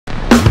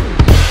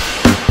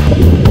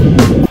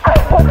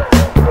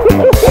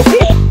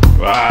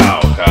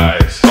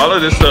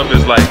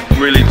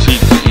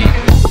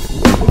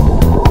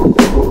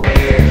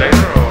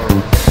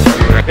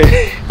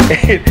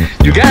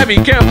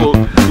be careful.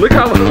 Look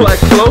how like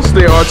close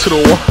they are to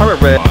the water,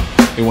 man.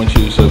 They want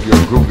you, so if you're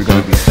a group, you're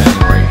gonna be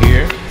standing right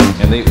here.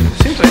 And it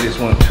seems like they just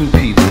want 2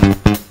 people.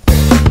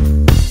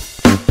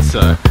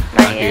 So,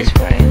 yes,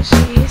 friends,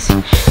 it's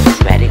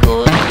very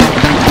good.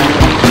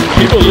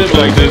 People live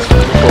like this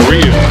for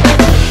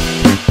real.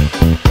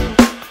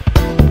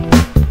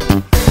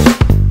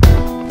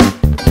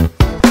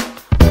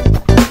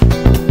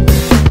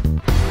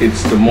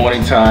 It's the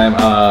morning time.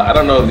 I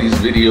don't know if these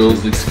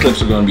videos, these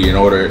clips are gonna be in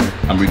order.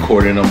 I'm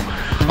recording them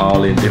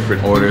all in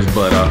different orders,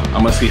 but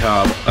I'm gonna see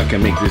how I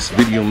can make this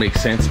video make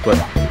sense.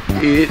 But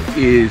it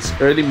is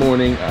early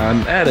morning.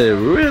 I'm at a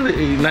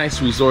really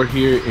nice resort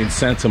here in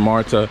Santa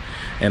Marta,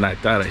 and I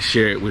thought I'd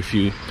share it with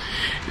you.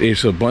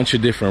 There's a bunch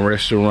of different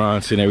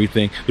restaurants and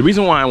everything. The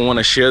reason why I want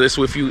to share this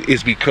with you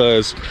is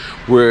because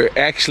we're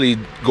actually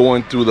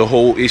going through the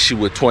whole issue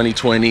with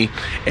 2020,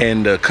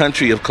 and the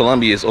country of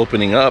Colombia is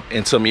opening up,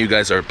 and some of you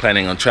guys are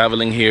planning on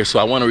traveling here. So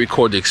I want to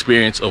record the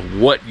experience of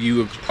what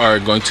you are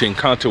going to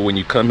encounter when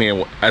you come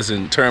here, as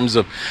in terms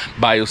of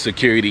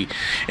biosecurity.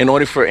 In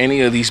order for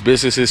any of these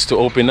businesses to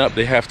open up,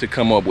 they have to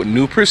come up with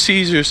new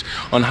procedures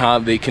on how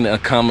they can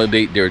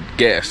accommodate their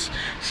guests.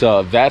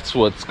 So that's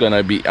what's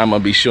I'm gonna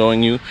be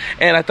showing you,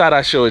 and I thought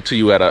I'd show it to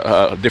you at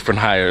a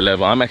different, higher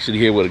level. I'm actually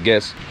here with a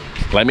guest.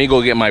 Let me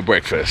go get my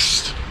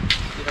breakfast.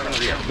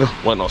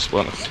 Buenos.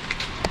 All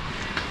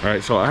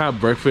right, so I have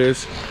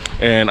breakfast,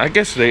 and I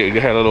guess they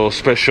had a little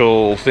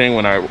special thing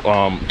when I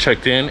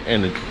checked in,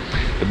 and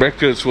the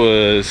breakfast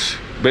was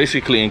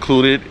basically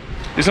included.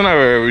 It's not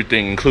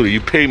everything included.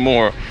 You pay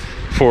more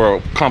for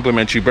a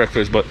complimentary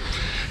breakfast, but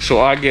so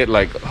I get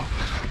like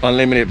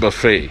unlimited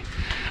buffet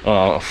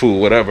food,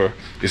 whatever.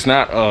 It's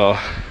not a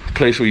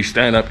place where you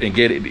stand up and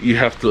get it. You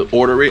have to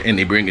order it and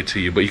they bring it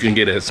to you, but you can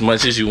get as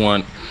much as you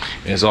want,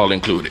 and it's all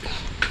included.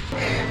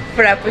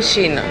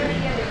 Frappuccino.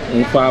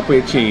 Un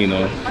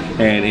frappuccino,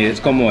 and it's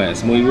como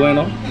es, muy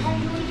bueno.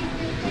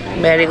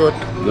 Very good.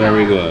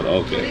 Very good.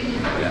 Okay.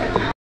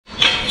 Yeah.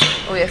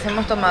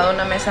 Hubiésemos tomado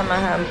una mesa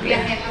más amplia.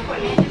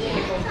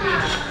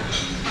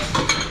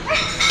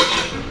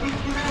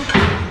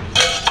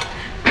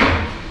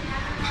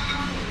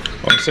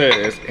 O sea,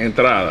 es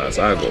entradas,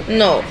 algo.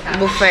 No,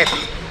 buffet.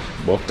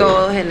 Buffet.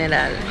 Todo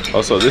general.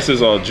 Oh, so this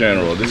is all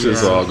general. This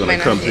is all gonna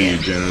come to you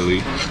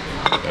generally.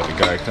 Got the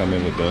guy come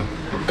in with the.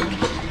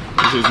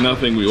 This is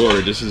nothing we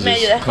ordered. This is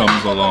just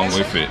comes along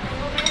with it.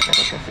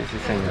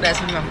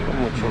 Gracias, mamá.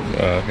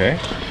 Okay.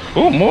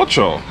 Oh,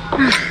 mucho.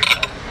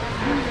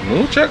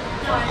 Mucha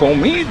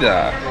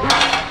comida.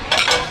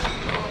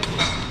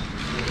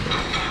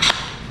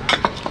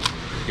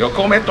 Yo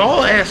come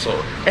todo eso.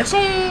 Es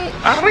un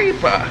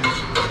arepa.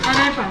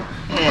 Arepa.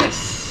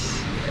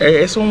 Yes.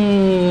 Es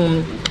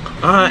un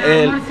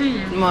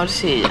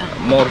Morcilla.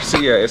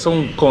 morcilla. Es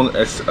un con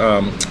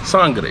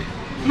sangre.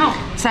 No.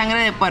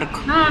 Sangre de puerco.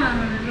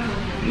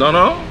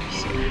 No.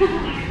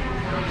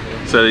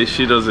 So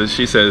she doesn't.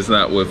 She says it's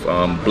not with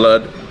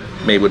blood,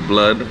 made with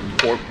blood,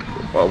 pork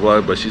or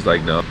blood. But she's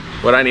like, no.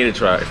 What I need to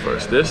try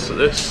first. This.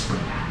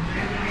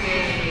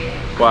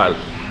 ¿Cuál?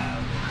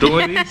 Tú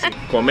me dices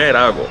comer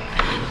algo.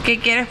 ¿Qué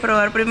quieres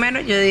probar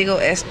primero? Yo digo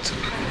esto.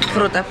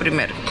 Frutas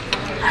primero.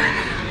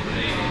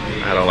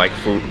 I don't like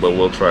fruit, but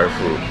we'll try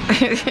fruit.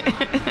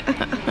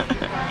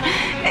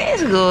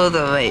 It's good,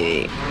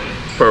 baby.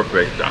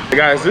 Perfect.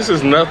 Guys, this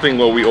is nothing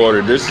what we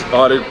ordered. This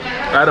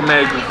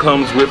automatically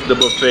comes with the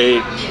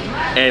buffet,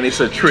 and it's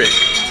a trick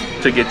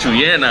to get you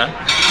llena.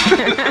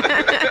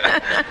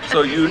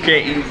 So you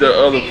can't eat the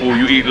other food.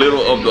 You eat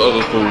little of the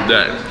other food.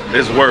 That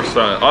is worse.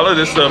 All of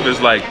this stuff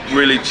is like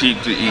really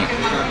cheap to eat,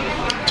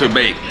 to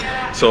make.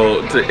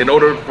 So in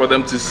order for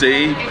them to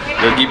save,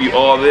 they'll give you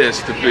all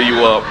this to fill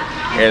you up,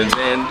 and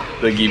then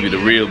they'll give you the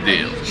real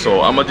deal.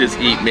 So I'm gonna just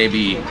eat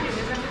maybe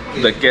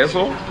the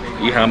queso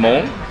y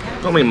jamón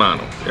con mi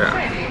mano. Yeah.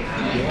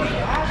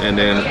 And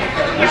then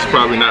this is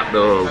probably not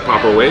the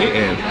proper way,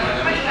 and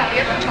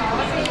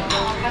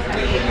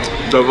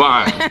the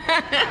vibe.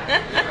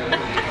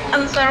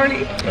 I'm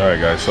sorry. All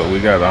right, guys. So we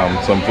got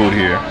some food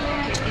here.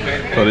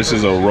 So this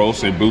is a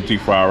roasted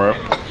butifarra.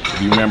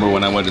 If you remember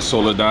when I went to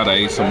Soledad, I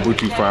ate some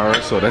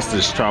butifarra. So that's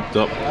this chopped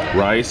up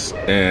rice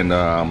and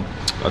a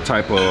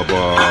type of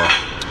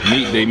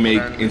meat they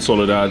make in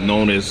Soledad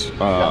known as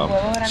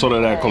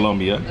Soledad,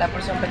 Colombia. La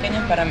porción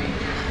pequeña para mí.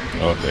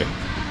 Okay.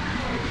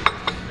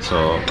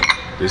 So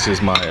this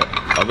is my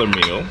other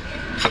meal.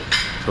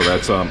 So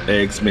that's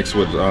eggs mixed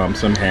with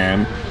some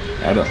ham.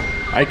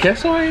 I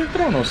queso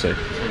adentro, no sé.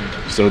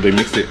 So they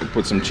mixed it,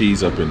 put some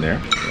cheese up in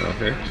there.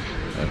 Okay.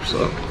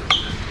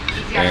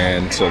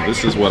 And so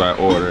this is what I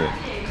ordered.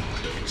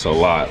 It's a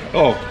lot.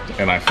 Oh,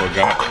 and I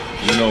forgot.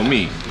 You know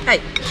me.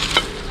 Hey,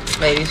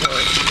 baby,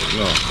 sorry.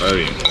 No, está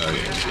bien.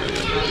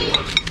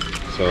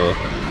 So,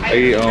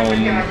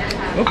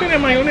 no tiene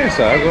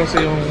mayonesa. Algo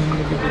así.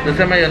 ¿No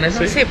está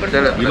mayonesa? Sí,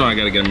 porque You know I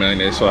gotta get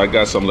mayonnaise. So I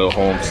got some little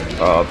home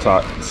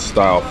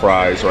style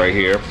fries right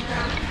here.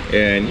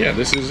 And yeah,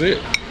 this is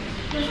it.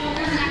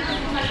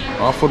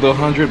 Off of the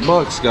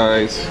 $100,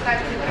 guys.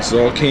 This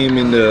all came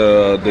in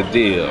the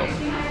deal.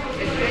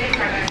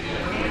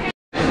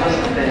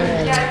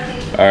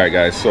 All right,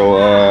 guys. So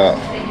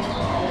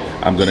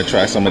I'm gonna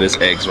try some of this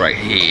eggs right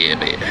here,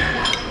 baby.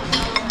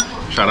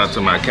 Shout out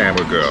to my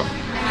camera girl.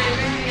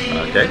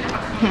 Okay.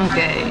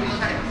 Okay.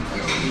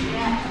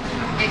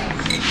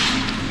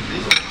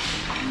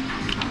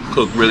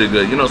 Cook really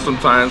good. You know,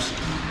 sometimes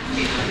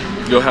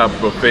you'll have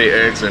buffet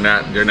eggs,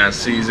 they're not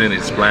seasoned,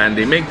 it's bland.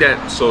 They make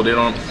that so they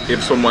don't,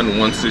 if someone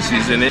wants to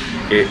season it,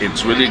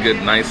 it's really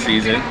good, nice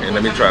season. And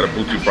let me try the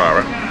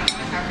butifarra.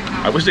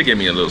 I wish they gave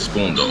me a little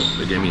spoon though.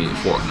 They gave me a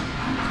fork.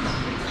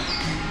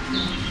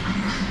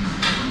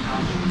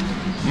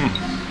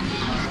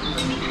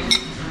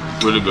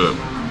 Really good. Y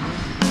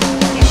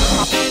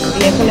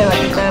eso le va a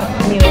quitar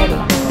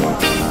nivel.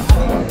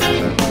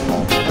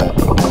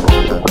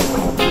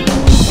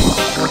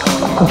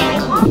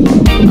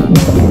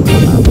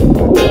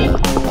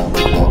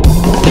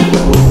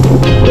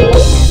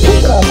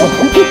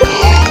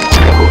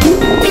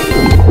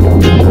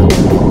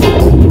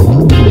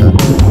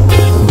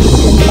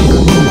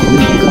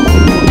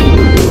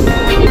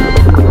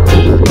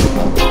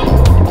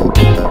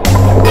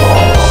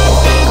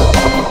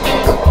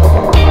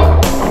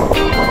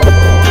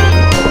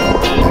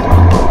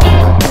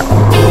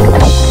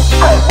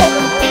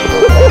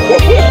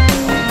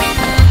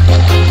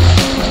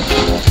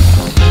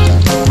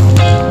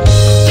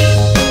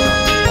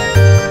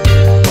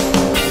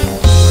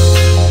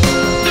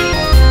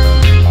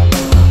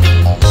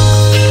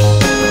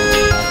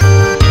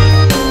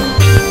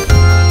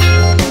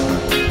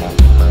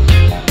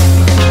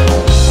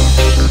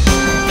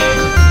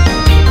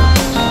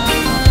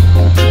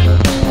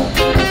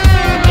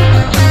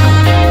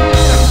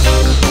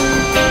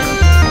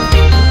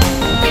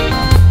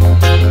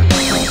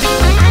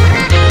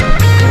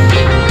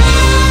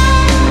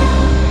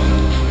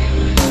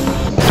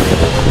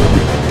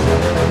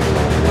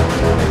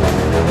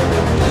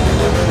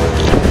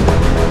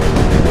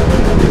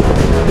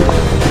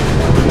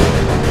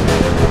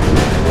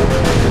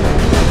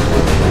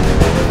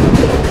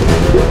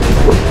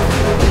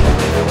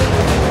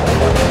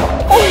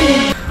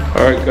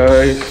 Alright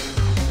guys,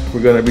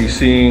 we're gonna be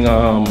seeing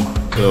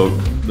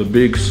the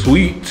big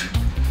suite.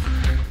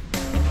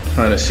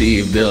 Trying to see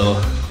if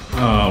they'll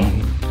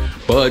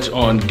budge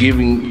on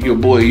giving your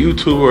boy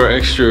YouTuber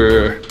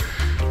extra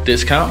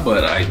discount,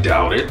 but I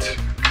doubt it.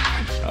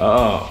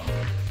 Oh.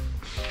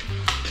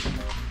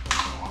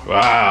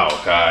 Wow,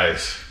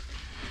 guys.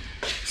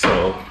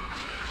 So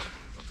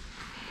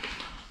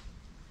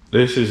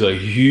this is a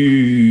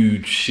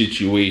huge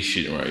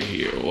situation right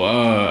here.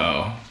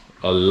 Wow.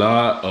 A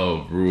lot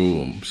of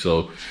room.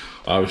 So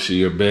obviously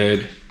your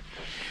bed,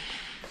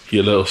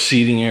 your little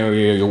seating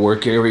area, your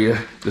work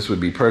area, this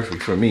would be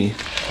perfect for me.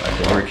 I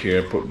can work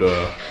here, put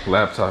the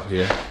laptop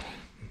here.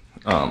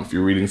 If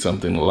you're reading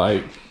something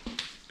light.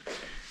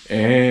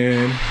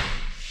 And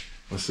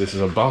what's this,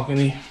 is a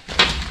balcony?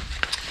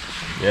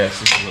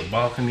 Yes, this is a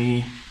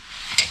balcony.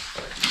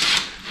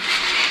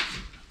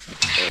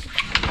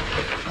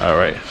 All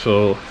right,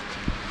 so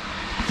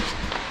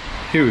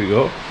here we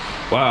go.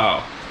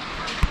 Wow.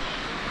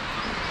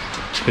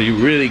 So you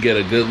really get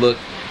a good look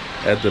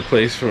at the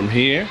place from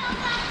here.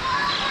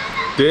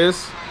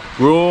 This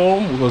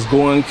room was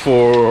going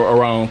for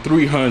around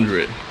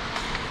 $300.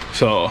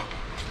 So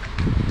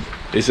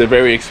it's a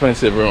very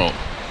expensive room.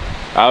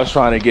 I was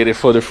trying to get it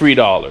for the $3.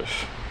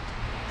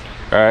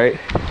 All right.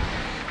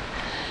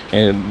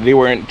 And they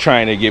weren't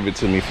trying to give it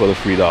to me for the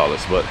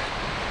 $3, but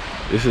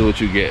this is what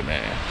you get,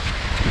 man.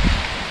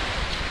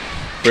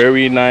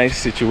 Very nice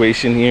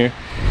situation here.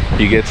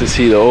 You get to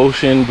see the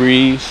ocean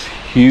breeze,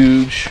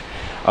 huge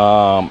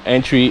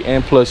entry,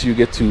 and plus you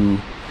get to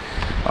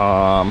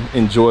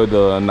enjoy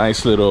the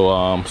nice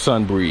little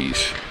sun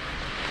breeze.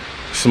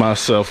 It's my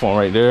cell phone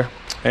right there,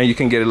 and you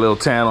can get a little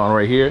tan on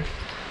right here.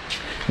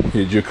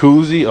 Your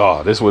jacuzzi.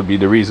 Oh, this would be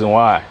the reason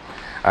why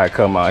I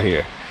come out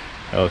here.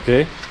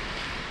 Okay,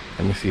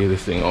 let me see if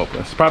this thing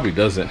opens. Probably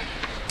doesn't.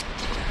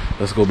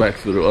 Let's go back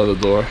through the other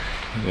door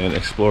and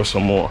explore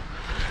some more.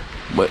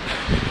 But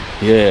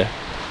yeah,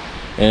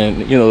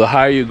 and you know, the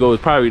higher you go,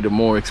 it's probably the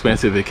more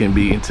expensive it can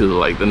be into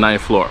like the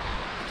 9th floor,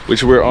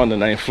 which we're on the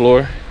 9th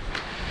floor.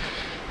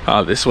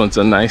 This one's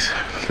a nice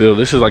little,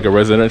 this is like a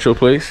residential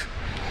place.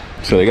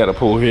 So they got a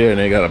pool here and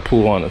they got a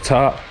pool on the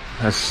top.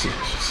 That's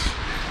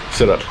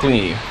set up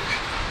clean.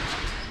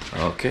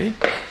 Okay.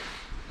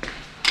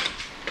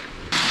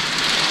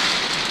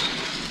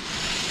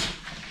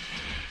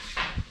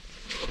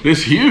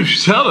 This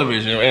huge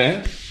television,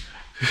 man.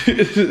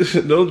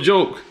 No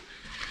joke.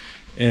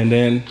 And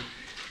then,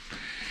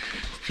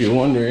 if you're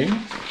wondering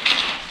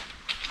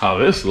how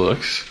this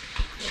looks,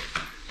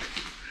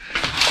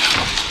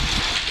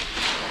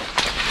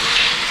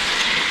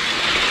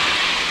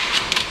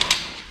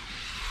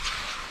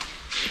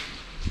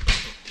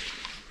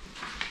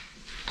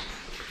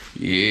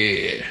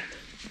 yeah,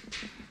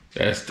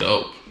 that's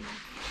dope.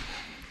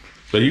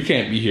 But you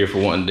can't be here for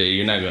one day.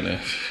 You're not gonna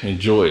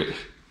enjoy it.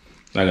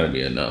 It's not gonna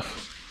be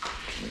enough.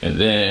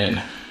 And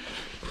then,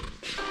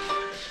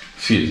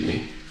 excuse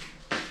me,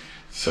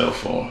 cell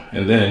phone.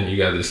 And then you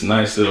got this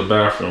nice little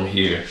bathroom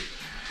here.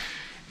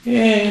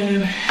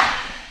 And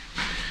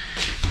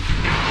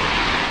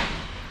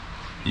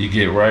you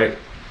get right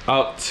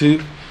out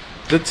to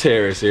the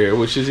terrace area,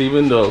 which is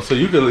even though, so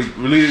you could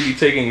really be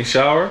taking a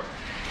shower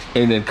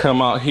and then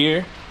come out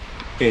here,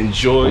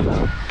 enjoy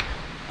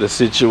the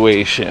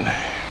situation.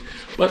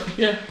 But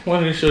yeah,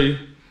 wanted to show you.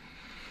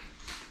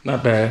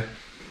 Not bad.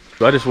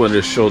 I just wanted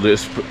to show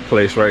this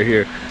place right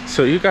here.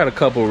 So you got a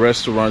couple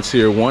restaurants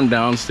here, one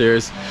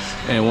downstairs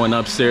and one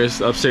upstairs.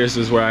 Upstairs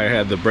is where I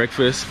had the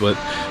breakfast, but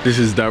this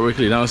is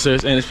directly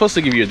downstairs, and it's supposed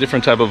to give you a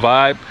different type of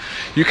vibe.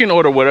 You can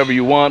order whatever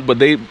you want, but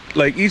they,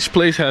 like, each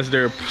place has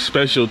their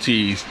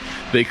specialties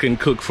they can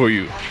cook for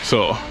you,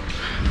 so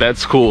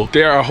that's cool.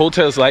 There are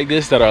hotels like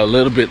this that are a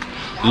little bit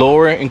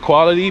lower in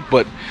quality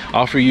but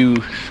offer you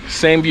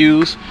same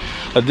views,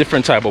 a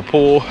different type of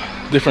pool,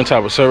 different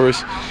type of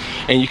service,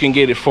 and you can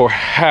get it for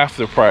half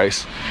the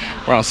price,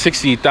 around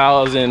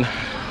 60,000.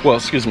 Well,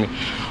 excuse me,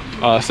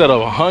 instead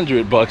of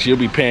 $100 you'll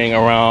be paying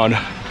around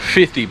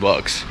 50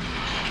 bucks.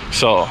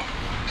 So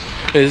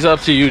it's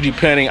up to you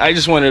depending. I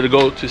just wanted to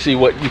go to see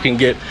what you can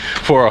get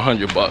for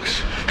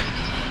 $100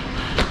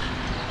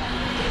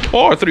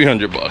 or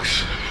 300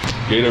 bucks.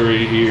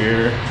 Gatorade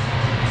here,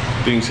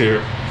 things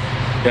here.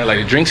 Yeah, like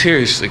the drinks here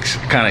is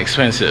kind of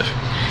expensive,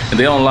 and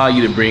they don't allow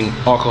you to bring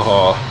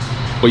alcohol.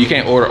 Well, you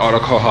can't order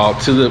alcohol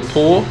to the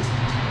pool,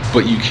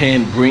 but you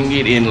can bring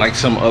it in like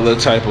some other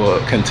type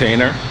of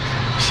container.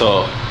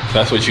 So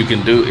that's what you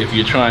can do if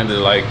you're trying to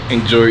like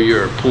enjoy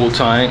your pool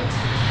time.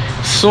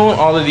 Soon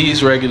all of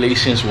these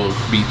regulations will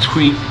be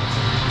tweaked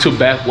to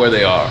back where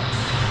they are.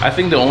 I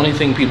think the only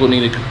thing people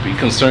need to be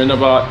concerned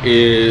about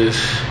is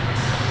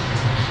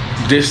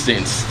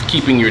distance,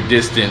 keeping your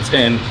distance,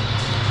 and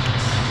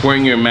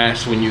wearing your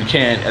mask when you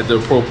can at the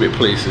appropriate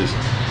places.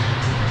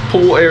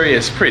 Pool area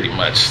is pretty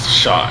much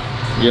shot.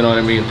 You know what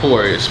I mean? Pool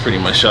area is pretty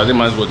much shot. They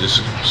might as well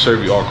just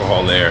serve you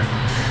alcohol there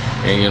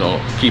and, you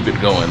know, keep it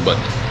going. But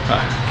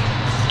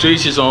to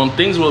each his own.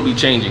 Things will be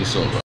changing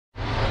soon.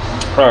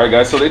 All right,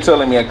 guys. So they're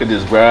telling me I could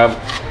just grab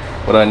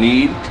what I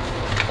need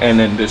and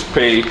then just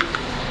pay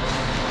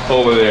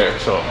over there.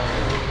 So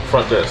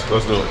front desk.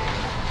 Let's do it.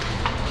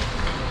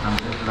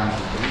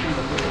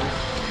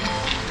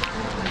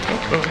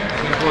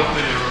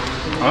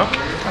 Huh?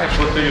 I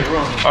put to your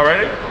room.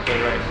 Already?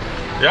 Okay, right.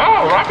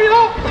 Yeah,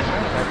 rápido.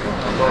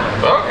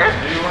 Okay.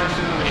 Do you want to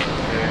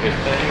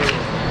stay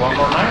one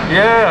more night?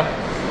 Yeah,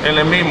 en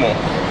el mismo.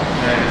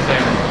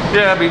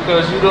 Yeah,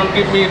 because you don't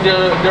give me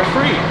the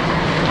free.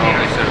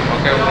 Okay, sir.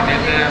 Okay, we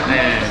need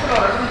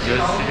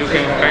just you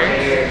can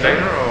pay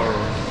later or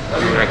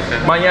you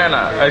extend?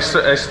 Mañana. I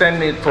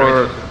extend it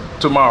for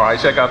tomorrow. I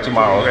check out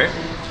tomorrow. Okay.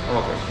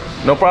 Okay.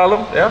 No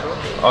problem? Yeah?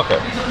 Okay.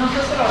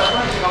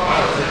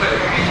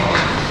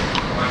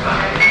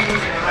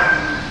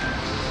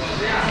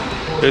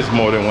 There's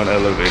more than one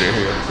elevator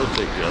here. We'll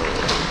take the other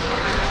one.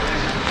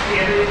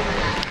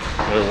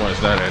 The other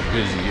one's not as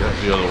busy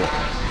as the other one.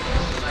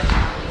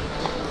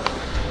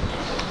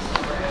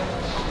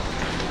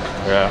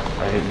 Yeah,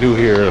 I do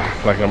hear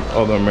like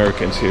other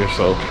Americans here,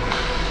 so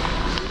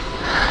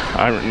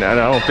I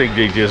don't think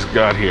they just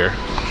got here.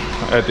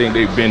 I think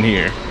they've been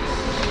here.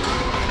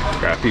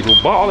 Got people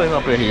balling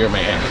up in here,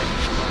 man.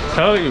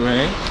 Tell you,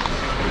 man.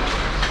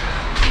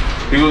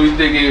 People be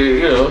thinking, you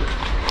know,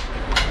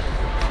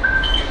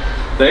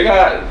 they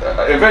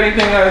got, if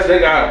anything else, they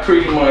got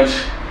pretty much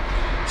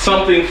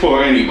something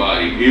for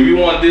anybody. If you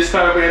want this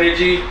type of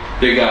energy,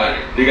 they got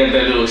it. They got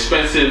that little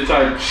expensive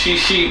type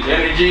sheet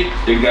energy,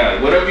 they got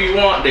it. Whatever you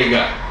want, they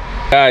got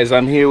it. Guys,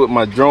 I'm here with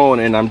my drone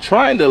and I'm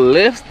trying to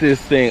lift this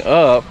thing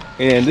up,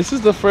 and this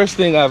is the first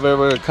thing I've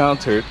ever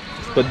encountered.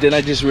 But then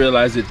I just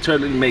realized it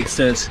totally makes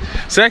sense.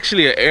 It's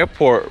actually an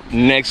airport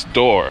next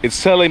door.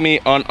 It's telling me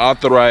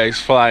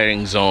unauthorized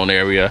flying zone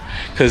area,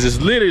 because it's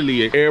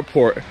literally an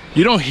airport.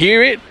 You don't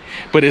hear it,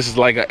 but it's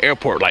like an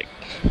airport, like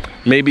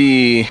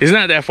maybe it's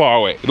not that far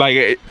away.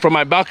 Like from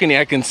my balcony,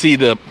 I can see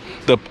the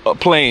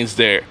planes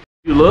there.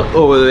 You look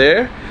over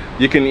there,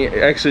 you can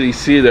actually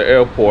see the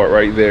airport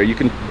right there. You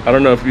can, I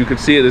don't know if you can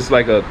see it. It's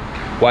like a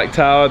white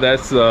tower.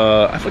 That's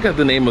I forgot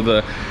the name of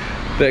the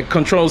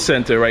control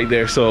center right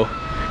there. So,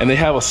 and they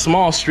have a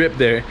small strip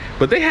there,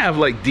 but they have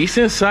like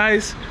decent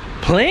sized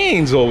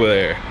planes over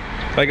there,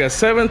 like a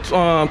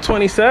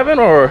 727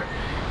 or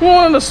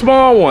one of the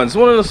small ones,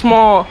 one of the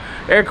small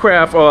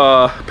aircraft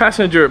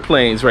passenger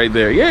planes right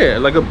there. Yeah,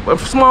 like a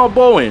small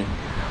Boeing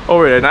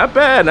over there. Not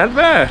bad, not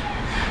bad.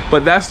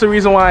 But that's the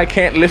reason why I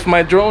can't lift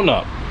my drone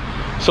up.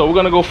 So we're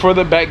gonna go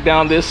further back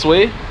down this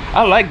way.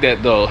 I like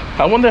that though.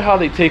 I wonder how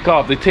they take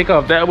off. They take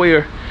off that way,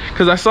 or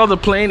because I saw the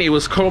plane, it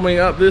was coming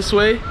up this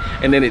way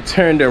and then it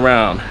turned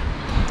around.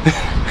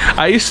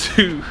 I used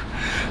to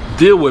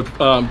deal with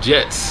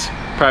jets,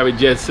 private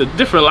jets, a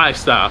different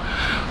lifestyle,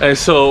 and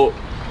so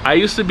I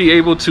used to be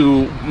able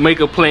to make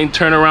a plane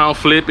turn around,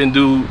 flip, and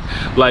do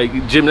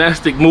like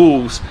gymnastic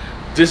moves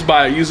just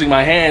by using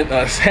my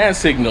hand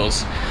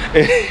signals.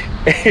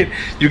 And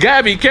you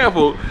gotta be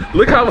careful.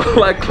 Look how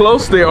like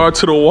close they are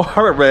to the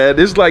water, man.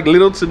 There's like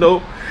little to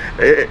no,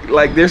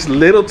 like there's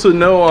little to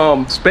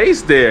no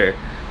space there.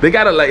 They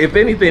gotta, like, if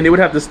anything, they would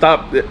have to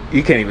stop.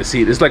 You can't even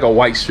see it. It's like a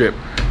white strip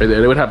right there.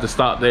 They would have to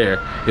stop there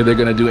if they're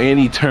gonna do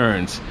any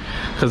turns.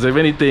 Because if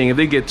anything, if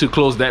they get too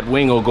close, that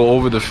wing will go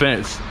over the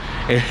fence,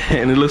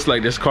 and it looks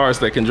like there's cars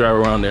that can drive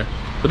around there.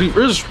 But it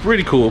was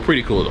pretty cool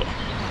though.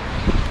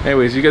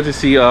 Anyways, you get to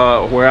see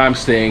where I'm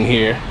staying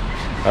here.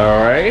 All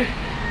right,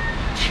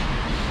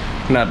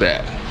 not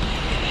bad.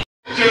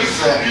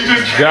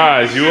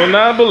 Guys, you will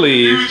not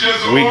believe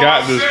we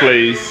got this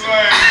place.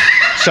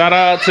 Shout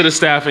out to the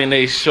staffing,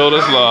 they showed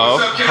us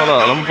love. Hold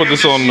on, I'm gonna put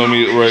this on the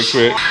mute right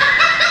quick.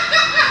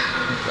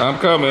 I'm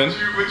coming.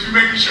 But you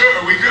making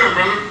sure we good,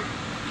 brother.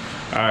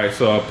 Alright,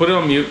 so I put it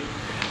on mute.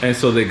 And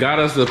so they got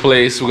us the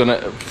place. They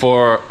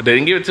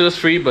didn't give it to us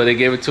free, but they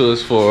gave it to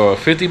us for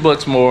 50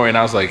 bucks more. And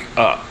I was like,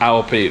 I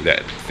will pay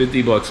that.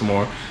 50 bucks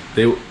more.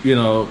 They, you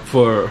know,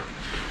 for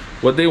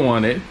what they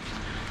wanted.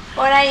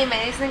 Por ahí me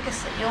dicen que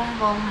soy un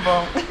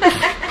bombón.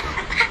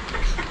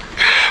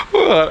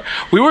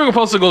 We were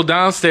supposed to go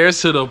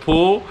downstairs to the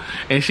pool,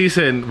 and she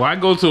said, "Why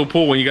go to a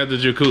pool when you got the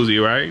jacuzzi,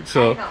 right?"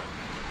 So,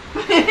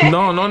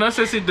 no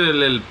necesito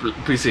el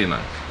piscina.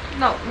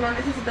 No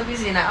necesito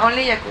piscina,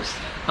 only jacuzzi.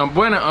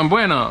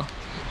 Bueno.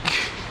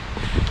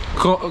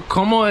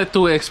 ¿Cómo es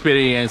tu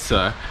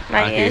experiencia?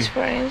 My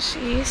experience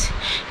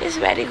is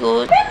very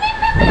good.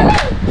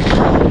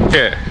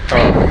 ¿Qué?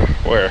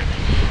 Where?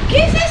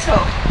 ¿Qué es eso?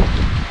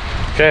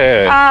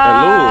 ¿Qué?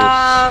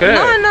 Luz. ¿Qué?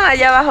 No,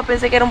 allá abajo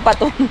pensé que era un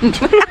pato.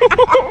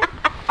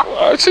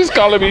 She's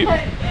calling me.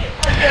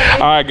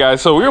 Alright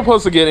guys, so we were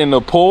supposed to get in the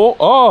pool.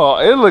 Oh,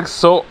 it looks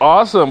so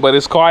awesome, but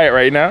it's quiet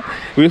right now.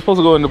 We were supposed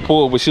to go in the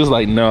pool, but she was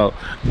like, no,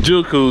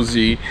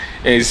 jacuzzi.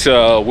 And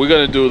so we're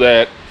gonna do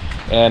that.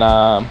 And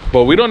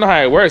but we don't know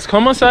how it works.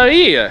 ¿Cómo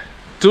sabía?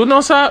 ¿Tú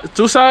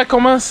sabes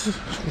cómo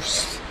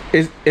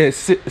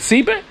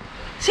sirve?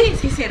 Sí,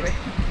 sirve.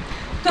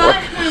 Todo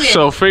es muy bien.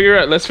 So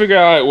let's figure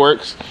out how it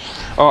works.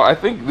 Oh, I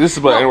think this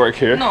is what it works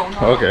here. No.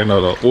 Okay,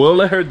 no. We'll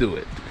let her do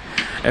it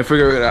and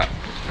figure it out.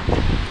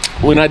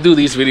 When I do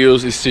these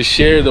videos, it's to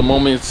share the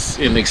moments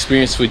and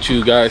experience with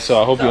you guys.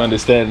 So I hope you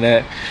understand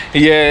that.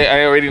 Yeah,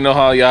 I already know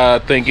how y'all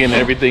thinking and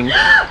everything.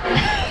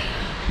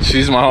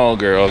 She's my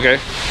homegirl, okay?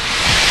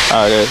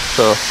 Alright,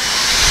 so.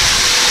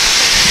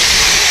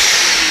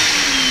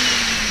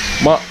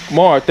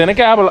 More, tiene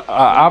que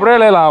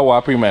ábrele el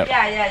agua primero.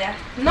 Ya.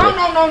 No.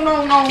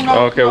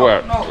 Okay,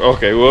 well,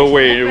 okay, we'll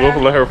wait. We'll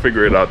let her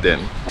figure it out then.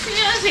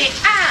 Sí.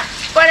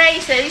 Por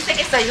ahí se dice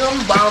que soy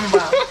un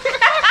bombo.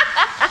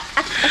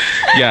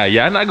 Yeah,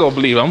 I'm not gonna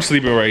believe I'm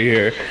sleeping right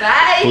here.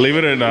 Right? Believe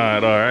it or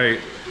not, all right.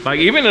 Like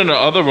even in the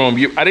other room,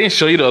 I didn't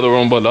show you the other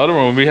room, but the other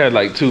room we had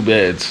like 2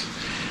 beds,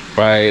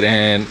 right?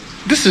 And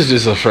this is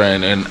just a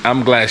friend, and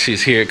I'm glad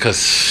she's here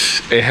because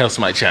it helps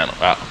my channel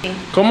out.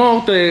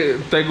 ¿Cómo te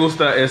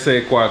gusta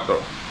ese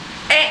cuarto?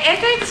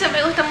 Esta habitación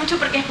me gusta mucho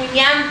porque es muy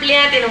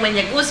amplia, tiene un buen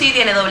jacuzzi,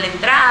 tiene doble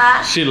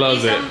entrada. She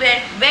loves it.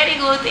 Very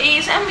good,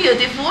 it's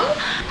beautiful.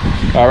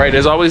 All right,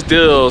 there's always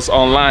deals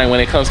online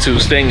when it comes to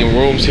staying in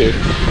rooms here.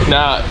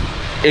 Now,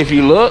 if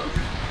you look,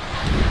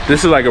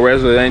 this is like a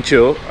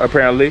residential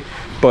apparently,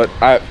 but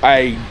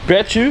I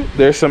bet you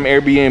there's some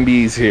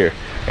Airbnbs here.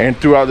 And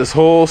throughout this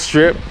whole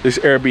strip, there's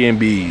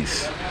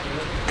Airbnbs.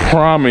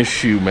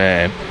 Promise you,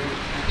 man.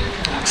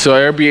 So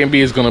Airbnb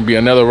is gonna be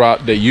another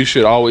route that you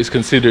should always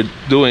consider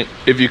doing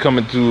if you're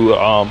coming to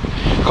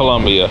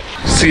Colombia.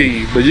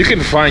 See, but you can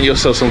find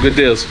yourself some good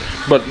deals.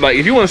 But like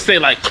if you wanna stay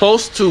like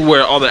close to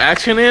where all the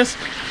action is,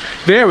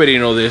 they already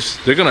know this.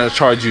 They're gonna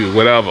charge you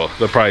whatever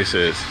the price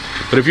is.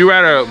 But if you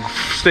rather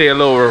stay a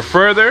little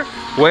further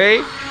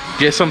away,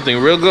 get something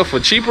real good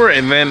for cheaper,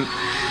 and then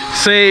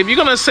save, you're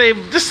gonna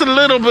save just a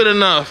little bit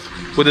enough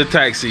with the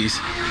taxis,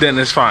 then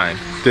it's fine.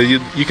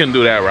 Then you can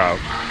do that route.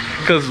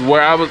 Because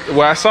where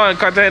I saw in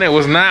Cartagena, it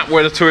was not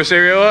where the tourist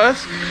area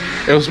was.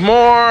 It was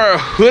more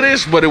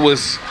hoodish, but it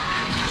was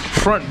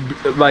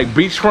like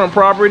beachfront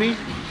property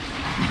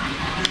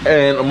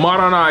and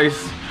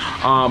modernized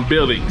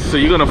buildings. So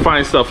you're gonna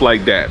find stuff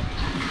like that.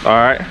 All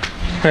right.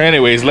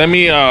 Anyways, let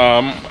me.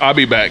 I'll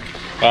be back.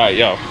 All right,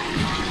 yo.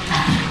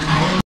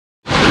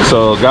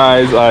 So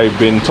guys, I've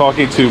been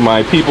talking to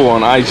my people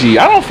on IG.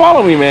 I don't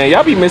follow me, man.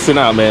 Y'all be missing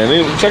out,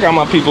 man. Check out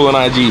my people on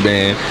IG,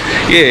 man.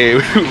 Yeah,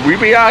 we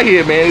be out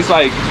here, man. It's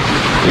like,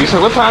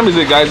 what time is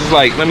it, guys? It's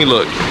like, let me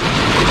look.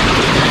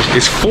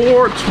 It's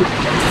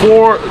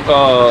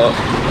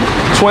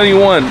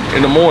 4:21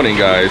 in the morning,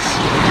 guys.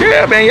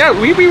 Yeah, man. Yeah,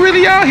 we be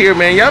really out here,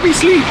 man. Y'all be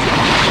sleep.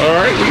 All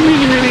right,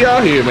 we really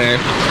out here, man.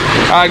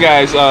 All right,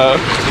 guys.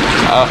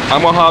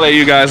 I'm gonna holler at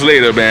you guys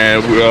later,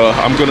 man.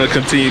 I'm gonna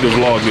continue to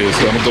vlog this.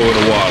 So I'm gonna go in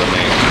the water,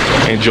 man.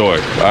 Enjoy.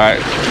 All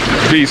right.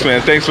 Peace, man.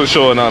 Thanks for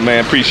showing up,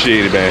 man.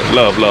 Appreciate it, man.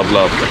 Love.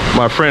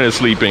 My friend is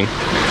sleeping,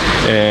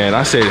 and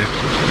I said,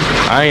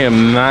 I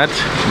am not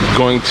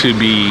going to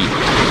be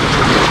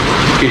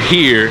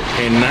here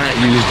and not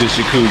use the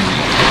jacuzzi.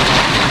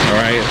 All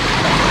right.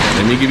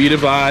 Let me give you the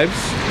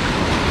vibes.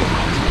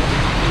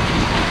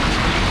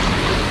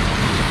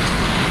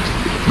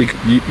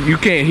 You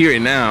can't hear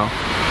it now,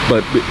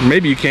 but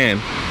maybe you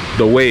can.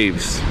 The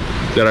waves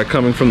that are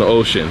coming from the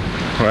ocean,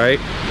 right?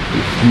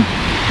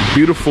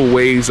 beautiful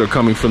waves are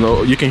coming from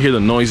the, you can hear the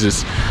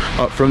noises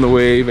from the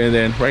wave. And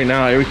then right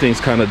now everything's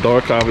kind of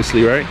dark,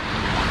 obviously, right?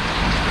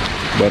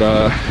 But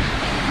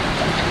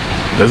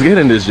let's get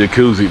in this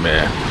jacuzzi,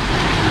 man.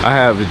 I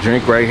have the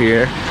drink right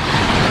here.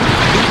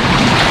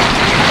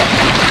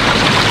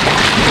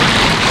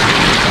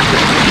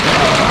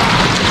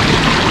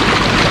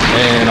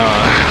 And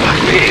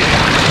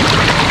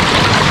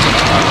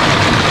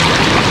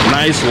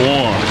nice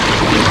warm.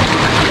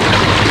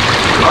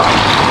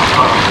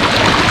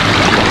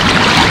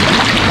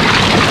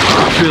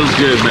 Feels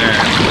good, man.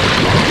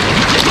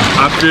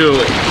 I feel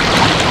it.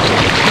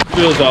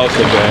 Feels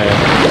awesome, man.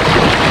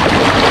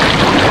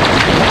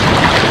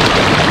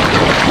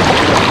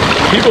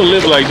 People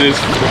live like this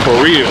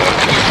for real.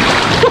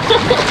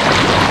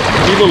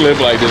 People live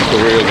like this for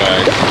real,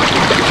 guys.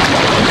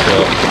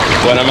 So,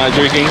 what am I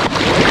drinking?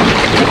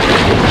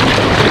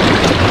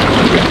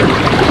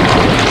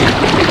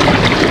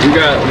 We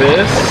got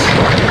this.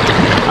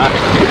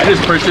 I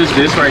just purchased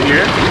this right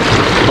here,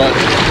 but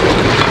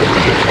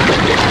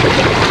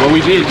what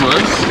we did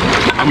was,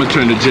 I'm gonna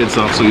turn the jets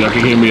off so y'all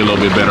can hear me a little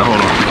bit better.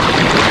 Hold on.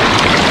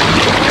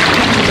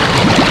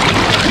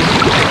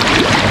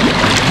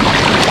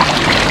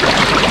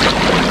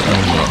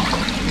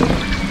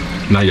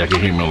 Now y'all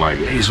can hear me like,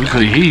 hey, so we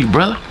couldn't hear you,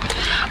 brother.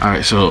 All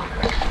right, so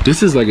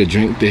this is like a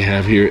drink they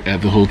have here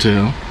at the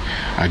hotel.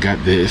 I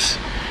got this.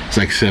 It's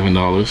like $7,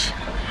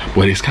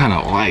 but it's kind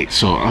of light.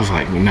 So I was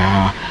like,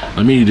 nah,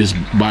 let me just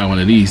buy one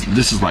of these.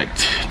 This is like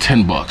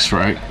 10 bucks,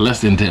 right? Less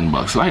than 10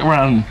 bucks, like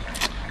around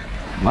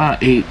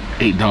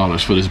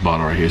 $8 for this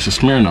bottle right here. It's a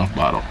Smirnoff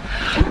bottle.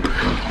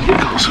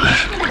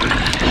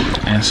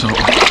 And so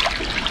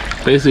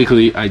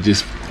basically I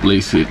just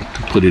place it,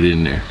 put it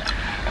in there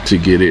to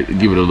get it,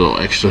 give it a little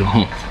extra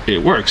hum.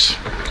 It works.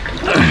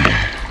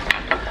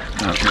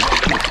 Okay.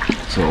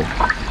 So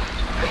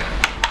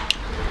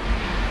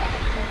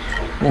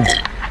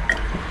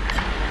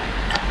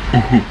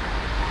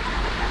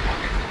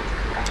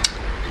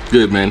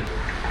good, man.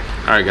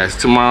 All right, guys,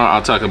 tomorrow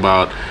I'll talk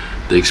about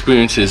the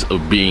experiences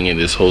of being in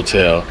this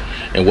hotel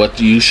and what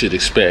you should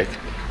expect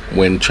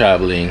when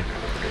traveling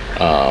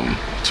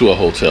to a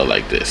hotel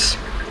like this.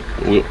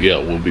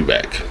 We'll be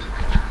back.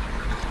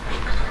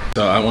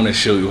 So I want to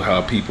show you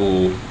how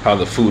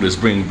the food is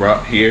being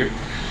brought here.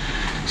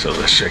 So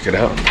let's check it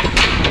out.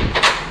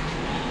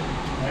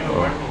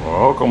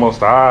 Oh, ¿cómo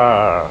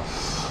estás?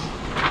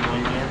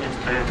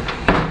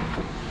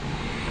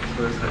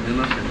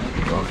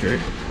 Okay.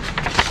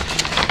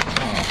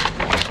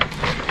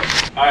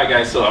 All right,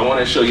 guys. So I want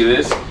to show you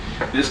this.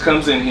 This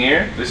comes in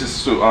here. This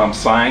is to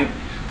sign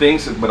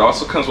things, but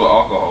also comes with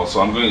alcohol. So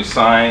I'm going to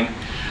sign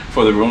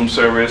for the room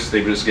service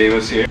they just gave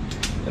us here,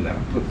 and then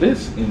I'll put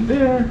this in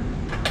there.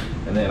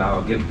 And then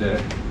I'll get the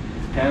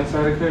hand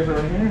sanitizer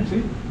right here,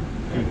 see?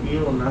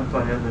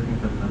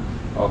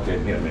 Okay,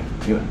 mira.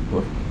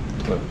 Look.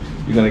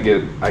 You're gonna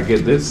get, I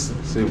get this,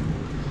 see,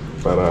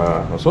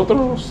 para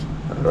nosotros,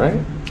 right?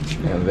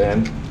 And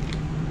then,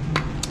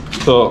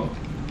 so,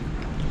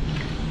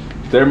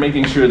 they're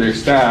making sure their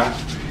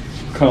staff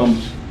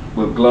comes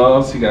with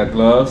gloves. He got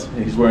gloves,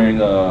 and he's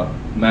wearing a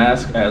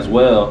mask as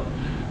well.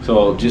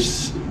 So,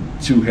 just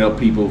to help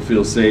people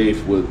feel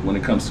safe when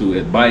it comes to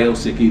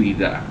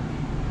bioseguridad.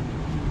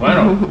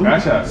 Bueno,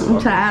 gracias.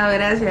 Chao,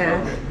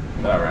 gracias.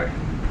 Okay.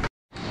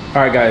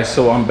 All right, guys,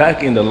 so I'm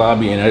back in the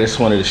lobby and I just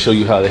wanted to show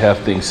you how they have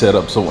things set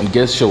up. So when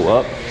guests show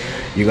up,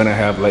 you're gonna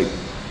have like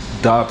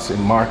dots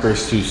and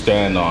markers to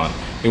stand on.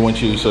 They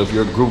want you, so if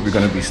you're a group, you're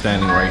gonna be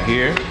standing right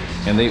here.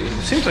 And it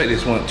seems like they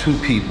just want 2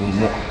 people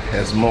more.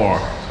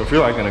 So if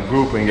you're like in a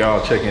group and y'all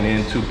checking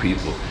in, 2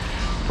 people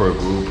per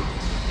group,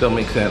 they'll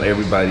make sense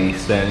everybody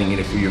standing in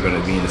if you're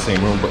gonna be in the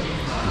same room. But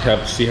you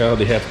have to see how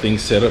they have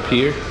things set up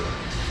here.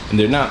 And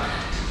they're not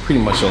pretty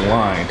much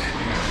aligned,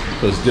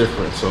 so it's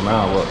different. So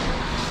now look,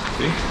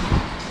 see?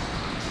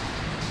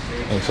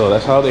 And so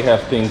that's how they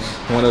have things.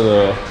 One of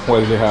the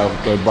ways they have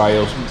the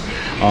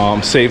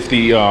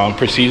safety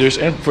procedures.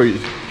 And for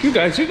you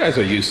guys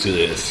are used to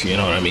this, you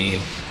know what I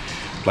mean?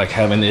 Like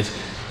having this.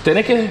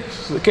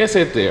 ¿Qué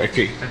hacerte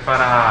aquí?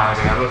 Para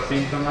agregar los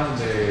síntomas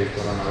de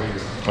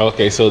coronavirus.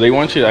 Okay, so they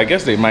want you, I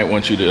guess they might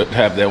want you to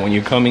have that when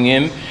you're coming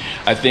in.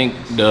 I think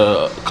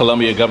the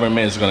Colombia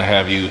government is gonna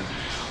have you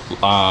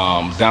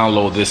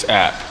download this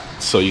app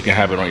so you can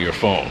have it on your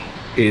phone.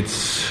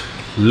 It's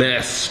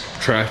less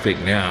traffic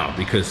now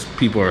because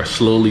people are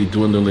slowly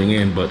dwindling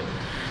in, but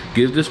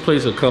give this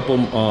place a couple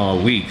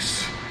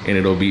weeks and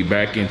it'll be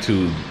back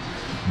into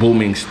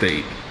booming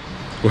state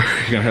where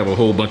you're gonna have a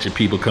whole bunch of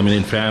people coming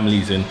in,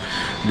 families, and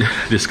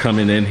just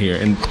coming in here.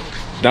 And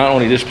not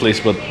only this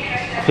place, but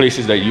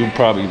places that you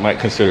probably might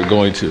consider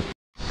going to.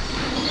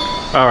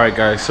 All right,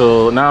 guys,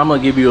 so now I'm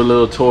gonna give you a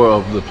little tour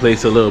of the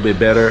place a little bit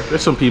better.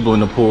 There's some people in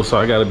the pool, so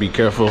I gotta be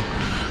careful.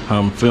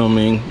 I'm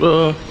filming,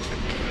 but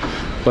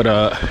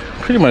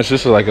pretty much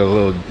this is like a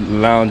little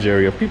lounge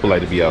area. People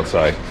like to be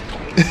outside.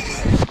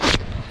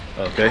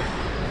 Okay,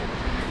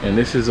 and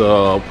this is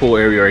a pool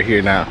area right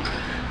here now.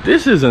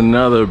 This is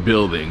another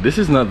building. This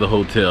is not the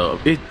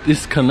hotel. It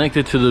is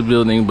connected to the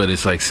building, but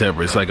it's like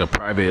separate. It's like a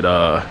private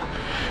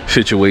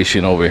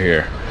situation over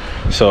here.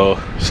 So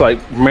it's like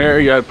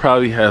Marriott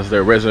probably has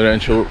their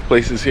residential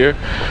places here,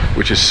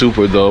 which is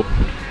super dope.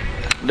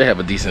 They have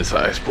a decent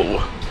sized pool,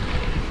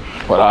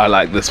 but I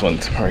like this one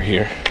right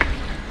here.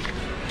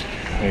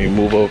 And you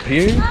move up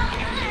here,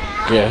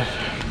 yeah,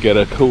 get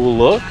a cool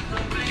look.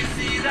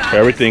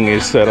 Everything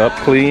is set up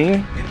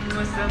clean.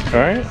 All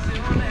right.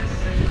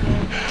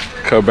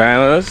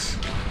 Cabanas,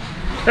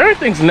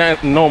 everything's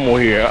not normal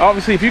here.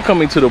 Obviously, if you're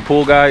coming to the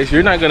pool, guys,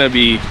 you're not gonna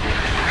be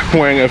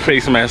wearing a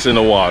face mask in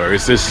the water.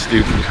 It's just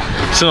stupid.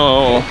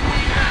 So,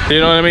 you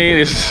know what I mean?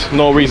 There's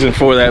no reason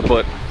for that,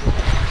 but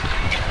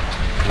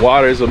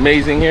water is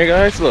amazing here,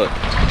 guys. Look,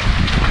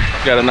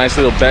 got a nice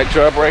little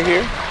backdrop right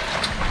here.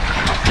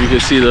 You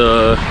can see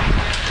the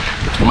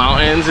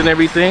mountains and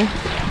everything.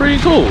 Pretty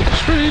cool.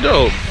 It's pretty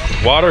dope.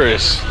 Water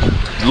is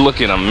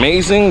looking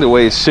amazing the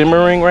way it's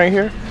shimmering right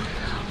here.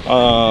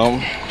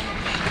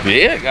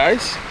 Yeah,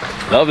 guys,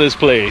 love this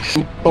place.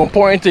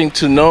 Important thing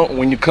to note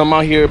when you come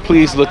out here,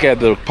 please look at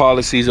the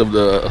policies of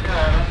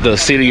the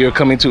city you're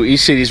coming to.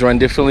 Each city is run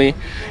differently,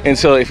 and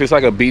so if it's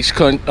like a beach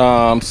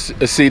a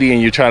city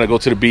and you're trying to go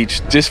to the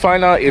beach, just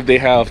find out if they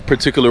have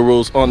particular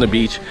rules on the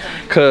beach,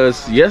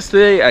 because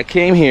yesterday I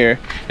came here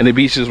and the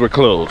beaches were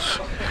closed.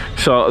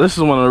 So this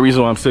is one of the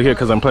reasons why I'm still here,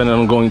 because I'm planning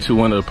on going to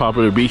one of the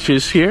popular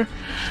beaches here.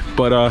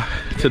 But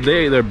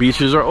today their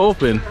beaches are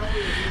open,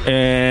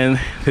 and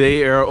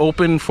they are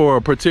open for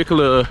a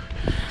particular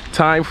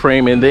time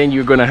frame, and then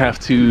you're gonna have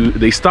to,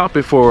 they stop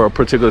it for a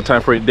particular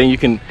time frame, then you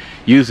can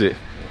use it.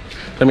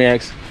 Let me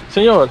ask,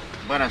 señor,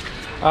 Buenas.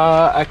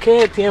 ¿a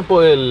qué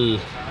tiempo el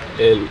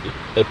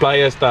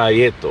playa está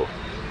abierto?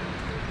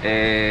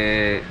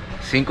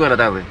 5 de la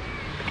tarde.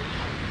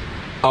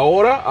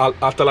 ¿Ahora?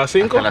 ¿Hasta las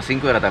 5? Hasta las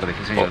 5 de la tarde,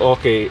 sí, señor.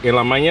 Ok, ¿en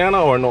la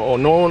mañana o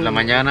no? La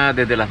mañana,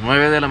 desde las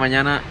 9 de la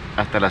mañana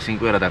hasta las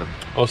 5 de la tarde.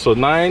 Oh, so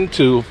 9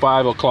 to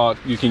 5 o'clock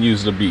you can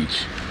use the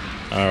beach.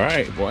 All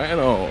right,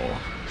 bueno.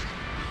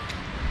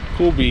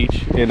 Cool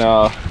beach. And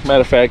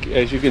matter of fact,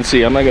 as you can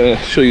see, I'm not gonna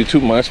show you too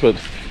much, but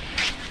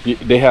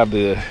they have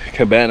the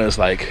cabanas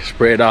like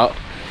spread out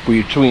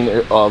between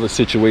all the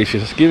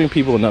situations, giving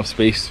people enough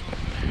space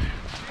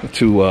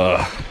to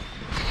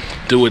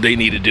do what they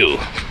need to do.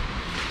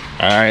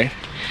 All right,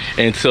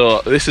 and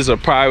so this is a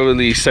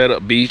privately set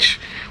up beach.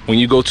 When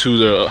you go to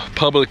the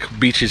public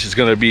beaches, it's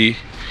gonna be,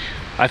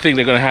 I think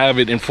they're gonna have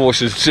it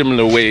enforced in a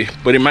similar way,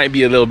 but it might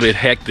be a little bit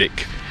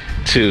hectic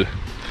too.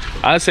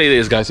 I'd say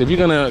this, guys, if you're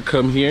gonna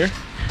come here,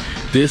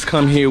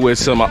 come here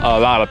with a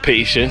lot of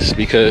patience,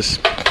 because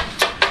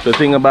the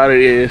thing about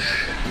it is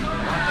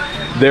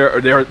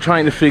they're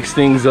trying to fix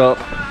things up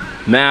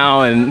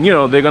now, and you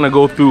know they're gonna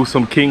go through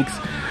some kinks,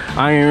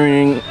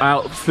 ironing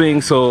out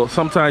things. So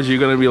sometimes you're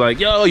gonna be like,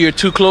 yo, you're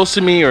too close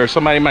to me, or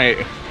somebody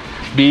might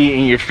be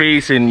in your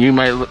face and you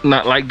might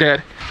not like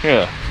that.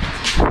 Yeah,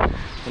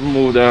 let me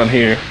move down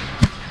here,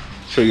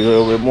 show you a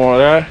little bit more of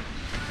that.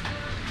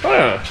 Oh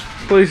yeah,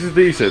 place is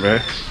decent,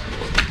 man.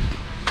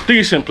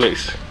 Decent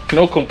place,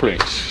 no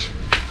complaints.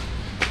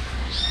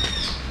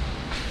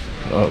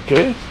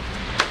 Okay,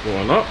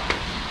 going up.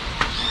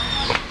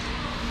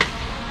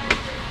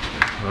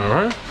 All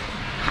right,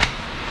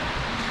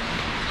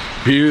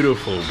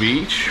 beautiful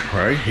beach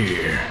right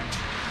here.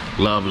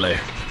 Lovely,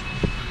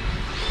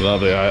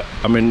 lovely.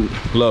 I'm in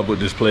love with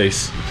this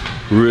place.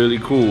 Really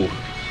cool.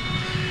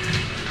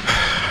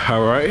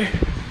 All right,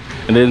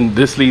 and then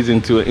this leads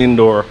into an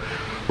indoor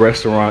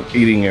restaurant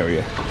eating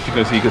area. You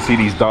can see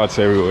these dots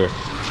everywhere.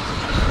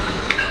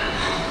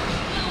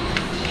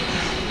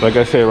 Like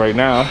I said, right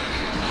now,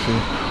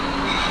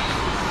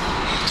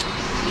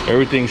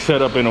 everything's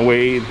set up in a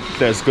way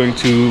that's going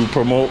to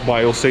promote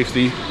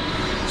biosafety,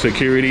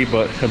 security,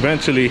 but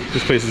eventually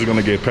this place is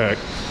gonna get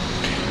packed.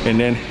 And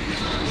then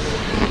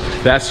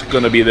that's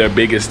gonna be their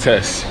biggest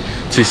test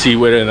to see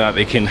whether or not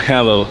they can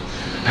handle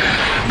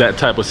that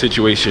type of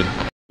situation.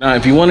 Now,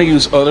 if you wanna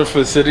use other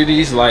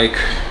facilities like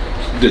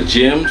the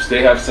gyms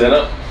they have set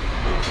up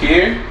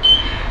here,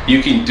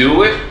 you can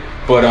do it,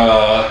 but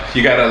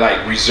you gotta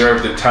like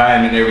reserve the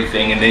time and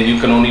everything, and then you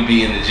can only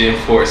be in the gym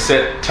for a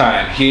set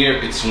time. Here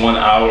it's 1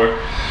 hour,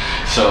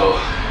 so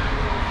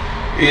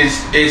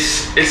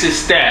it's a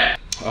stat.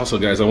 Also,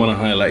 guys, I want to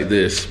highlight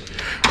this,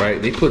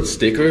 right? They put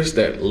stickers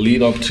that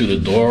lead up to the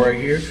door right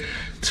here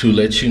to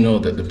let you know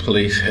that the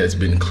place has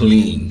been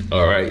cleaned.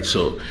 All right,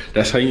 so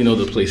that's how you know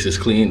the place is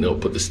clean. They'll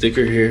put the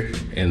sticker here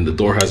and the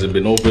door hasn't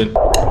been opened.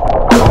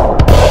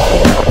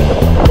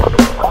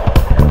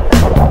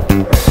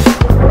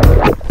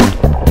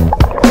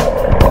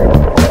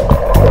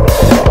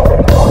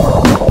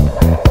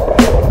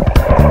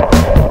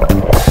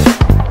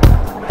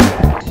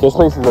 This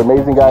place is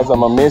amazing, guys. I'm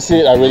gonna miss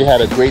it. I really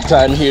had a great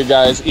time here,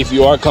 guys. If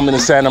you are coming to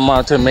Santa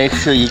Marta, make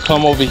sure you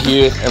come over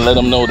here and let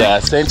them know that I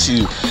sent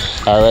you.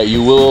 All right,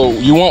 you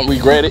won't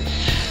regret it.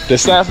 The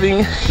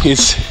staffing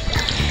is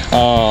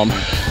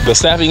The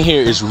staffing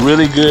here is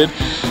really good.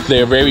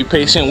 They're very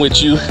patient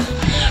with you,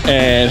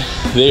 and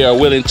they are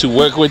willing to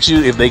work with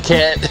you. If they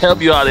can't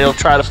help you out, they'll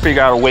try to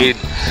figure out a way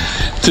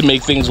to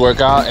make things work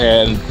out,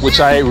 and which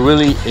I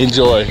really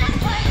enjoy.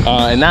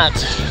 And not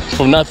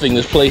for nothing,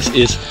 this place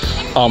is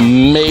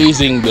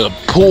amazing. The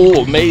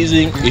pool,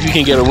 amazing. If you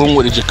can get a room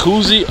with a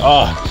jacuzzi,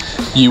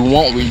 you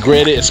won't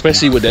regret it,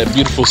 especially with that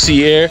beautiful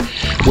sea air.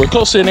 We're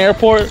close to an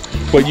airport,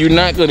 but you're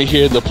not gonna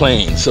hear the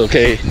planes,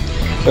 okay?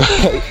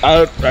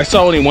 I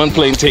saw only one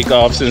plane take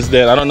off since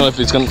then. I don't know if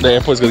the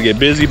airport's gonna get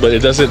busy, but it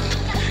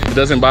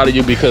doesn't bother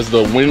you because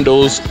the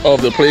windows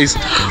of the place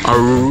are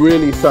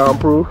really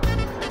soundproof.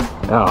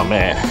 Oh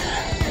man,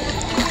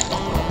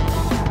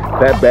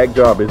 that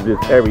backdrop is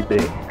just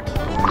everything.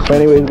 But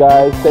anyways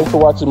guys, thanks for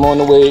watching More on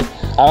the Way.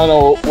 I don't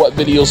know what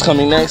video's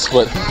coming next,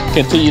 but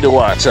continue to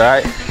watch,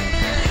 alright?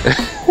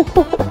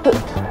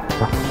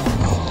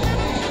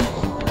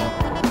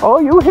 Oh,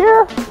 you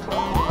here?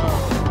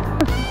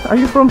 Are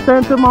you from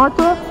Santa Marta?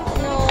 No,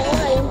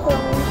 I'm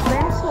from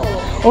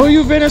Venezuela. Oh,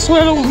 you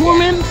Venezuelan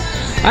woman?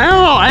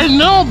 I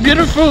know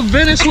beautiful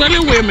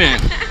Venezuelan women.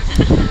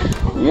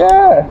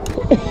 Yeah.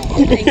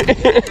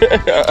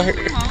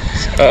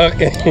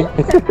 Okay.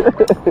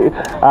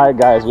 All right,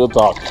 guys, we'll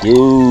talk.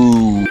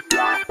 Yo.